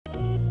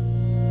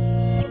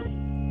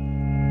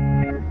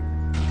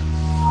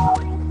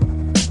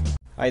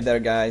Hi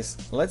there guys,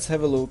 let's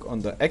have a look on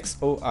the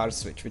XOR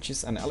switch, which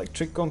is an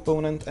electric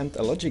component and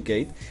a logic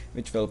gate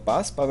which will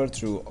pass power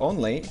through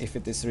only if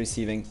it is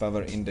receiving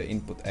power in the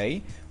input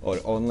A or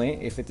only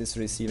if it is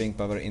receiving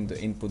power in the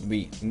input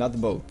B, not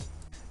both.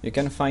 You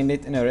can find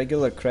it in a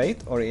regular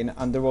crate or in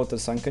underwater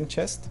sunken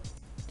chest.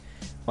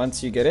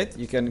 Once you get it,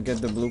 you can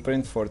get the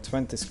blueprint for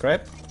 20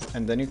 scrap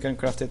and then you can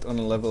craft it on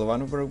a level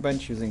 1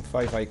 workbench using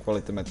 5 high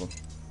quality metal.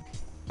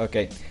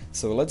 Okay,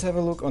 so let's have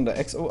a look on the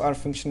XOR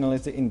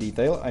functionality in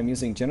detail. I'm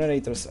using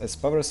generators as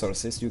power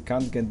sources. You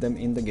can't get them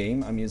in the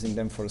game. I'm using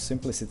them for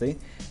simplicity,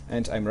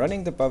 and I'm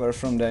running the power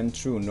from them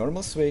through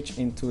normal switch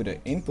into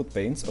the input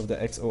pins of the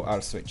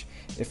XOR switch.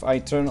 If I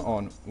turn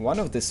on one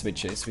of the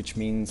switches, which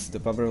means the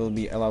power will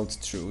be allowed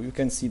through, you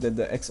can see that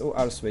the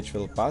XOR switch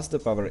will pass the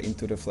power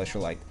into the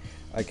flashlight.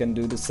 I can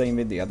do the same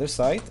with the other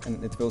side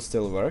and it will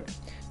still work,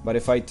 but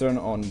if I turn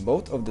on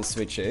both of the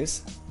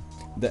switches,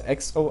 the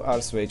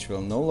XOR switch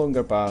will no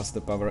longer pass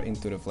the power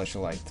into the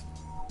flashlight.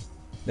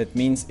 That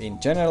means in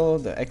general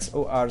the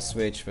XOR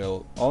switch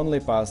will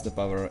only pass the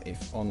power if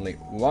only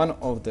one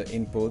of the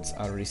inputs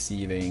are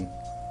receiving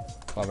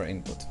power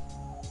input.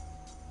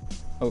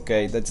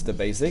 Okay, that's the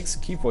basics.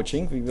 Keep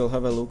watching, we will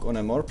have a look on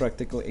a more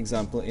practical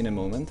example in a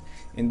moment.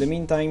 In the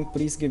meantime,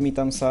 please give me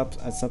thumbs up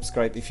and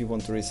subscribe if you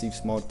want to receive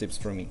more tips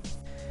from me.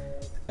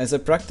 As a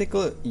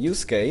practical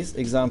use case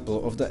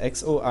example of the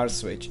XOR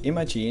switch,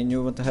 imagine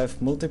you would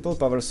have multiple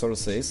power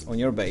sources on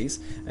your base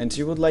and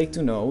you would like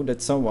to know that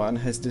someone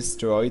has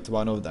destroyed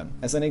one of them.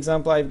 As an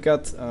example, I've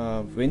got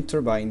wind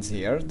turbines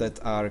here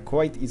that are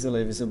quite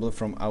easily visible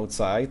from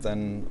outside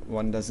and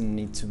one doesn't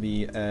need to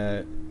be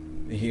a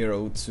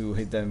hero to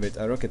hit them with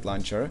a rocket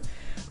launcher.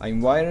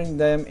 I'm wiring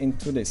them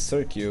into this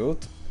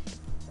circuit.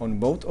 On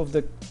both of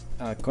the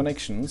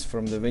connections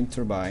from the wind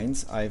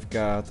turbines, I've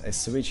got a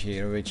switch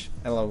here which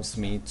allows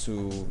me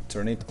to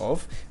turn it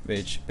off,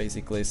 which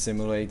basically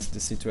simulates the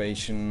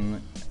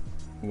situation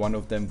one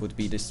of them would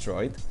be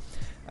destroyed.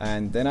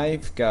 And then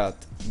I've got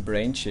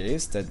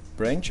branches that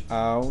branch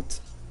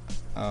out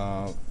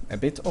a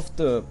bit of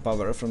the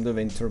power from the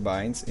wind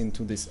turbines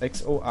into this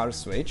XOR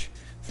switch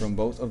from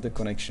both of the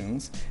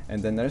connections,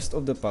 and then the rest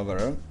of the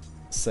power,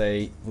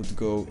 say, would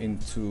go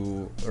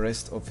into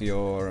rest of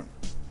your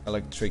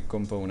electric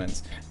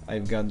components.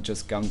 I've got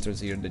just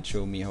counters here that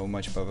show me how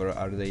much power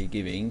are they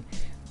giving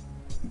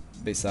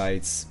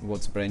besides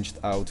what's branched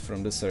out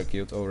from the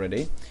circuit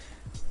already,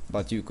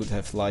 but you could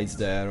have lights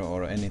there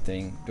or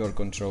anything, door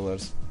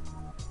controllers.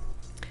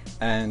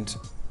 And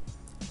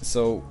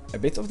so a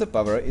bit of the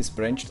power is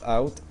branched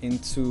out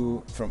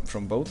into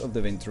from both of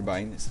the wind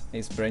turbines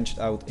is branched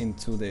out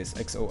into this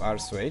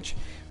XOR switch,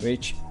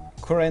 which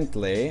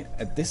currently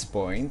at this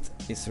point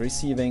is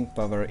receiving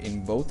power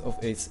in both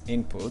of its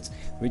inputs,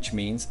 which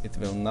means it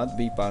will not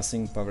be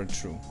passing power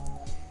through.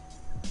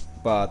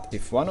 But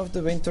if one of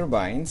the wind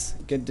turbines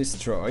get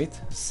destroyed,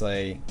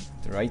 say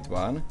the right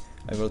one,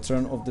 I will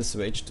turn off the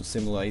switch to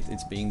simulate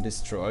it's being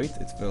destroyed.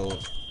 It will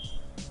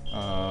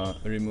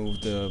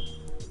remove the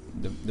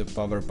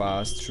power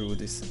pass through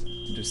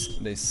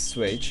this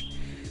switch.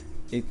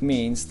 It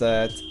means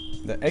that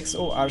the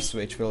XOR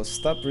switch will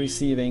stop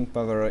receiving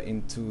power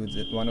into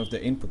one of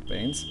the input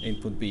pins,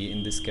 input B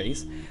in this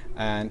case,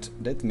 and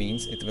that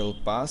means it will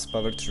pass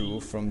power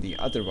through from the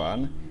other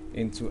one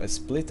into a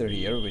splitter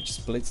here, which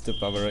splits the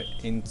power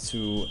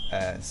into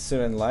a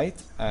siren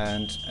light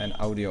and an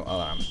audio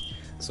alarm.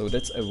 So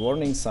that's a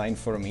warning sign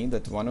for me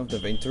that one of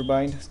the wind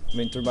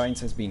turbines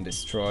has been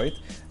destroyed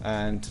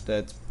and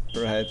that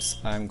perhaps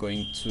I'm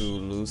going to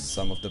lose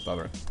some of the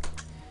power.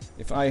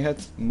 If I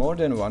had more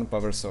than one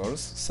power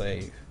source,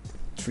 say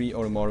 3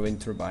 or more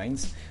wind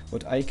turbines,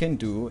 what I can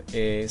do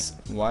is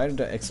wire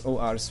the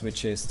XOR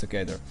switches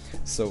together.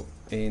 So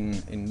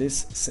in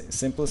this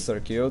simple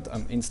circuit,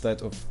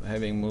 instead of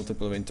having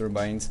multiple wind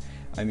turbines,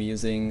 I'm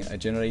using a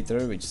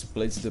generator which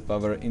splits the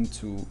power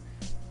into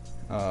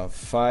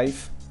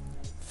five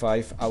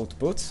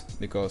outputs,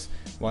 because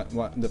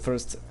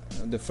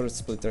the first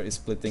splitter is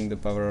splitting the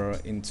power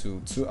into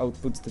 2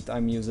 outputs that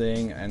I'm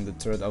using, and the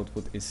third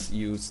output is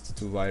used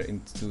to wire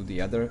into the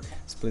other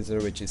splitter,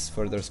 which is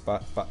further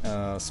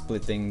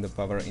splitting the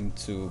power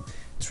into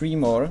 3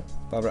 more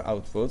power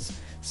outputs.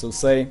 So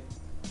say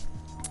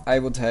I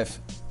would have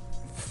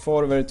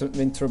 4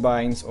 wind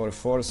turbines or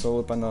 4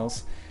 solar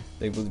panels.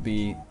 They would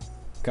be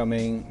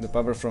coming, the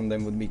power from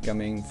them would be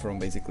coming from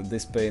basically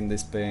this pin,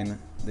 this pin,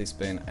 this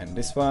pin and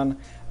this one,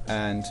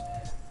 and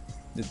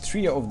the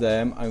 3 of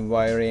them I'm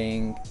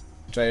wiring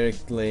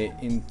directly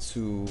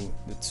into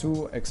the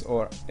 2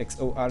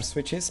 XOR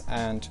switches,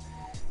 and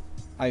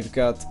I've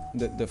got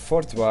the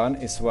 4th one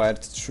is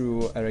wired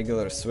through a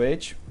regular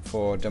switch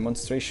for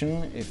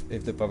demonstration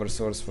if the power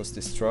source was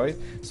destroyed.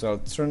 So I'll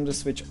turn the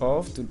switch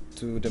off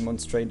to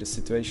demonstrate the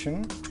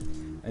situation,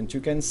 and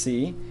you can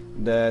see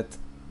that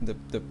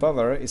the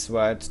power is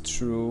wired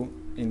through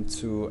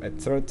into a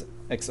 3rd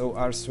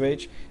XOR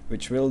switch,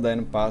 which will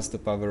then pass the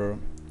power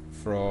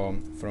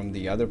from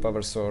the other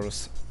power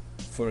source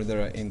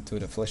further into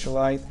the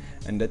flashlight,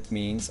 and that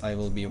means I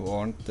will be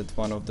warned that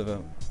one of the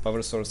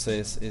power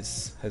sources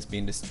has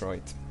been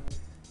destroyed.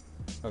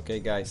 Okay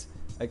guys,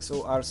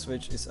 XOR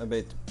switch is a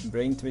bit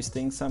brain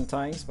twisting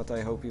sometimes, but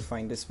I hope you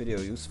find this video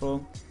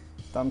useful.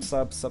 Thumbs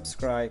up,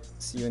 subscribe,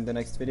 see you in the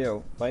next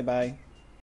video. Bye bye.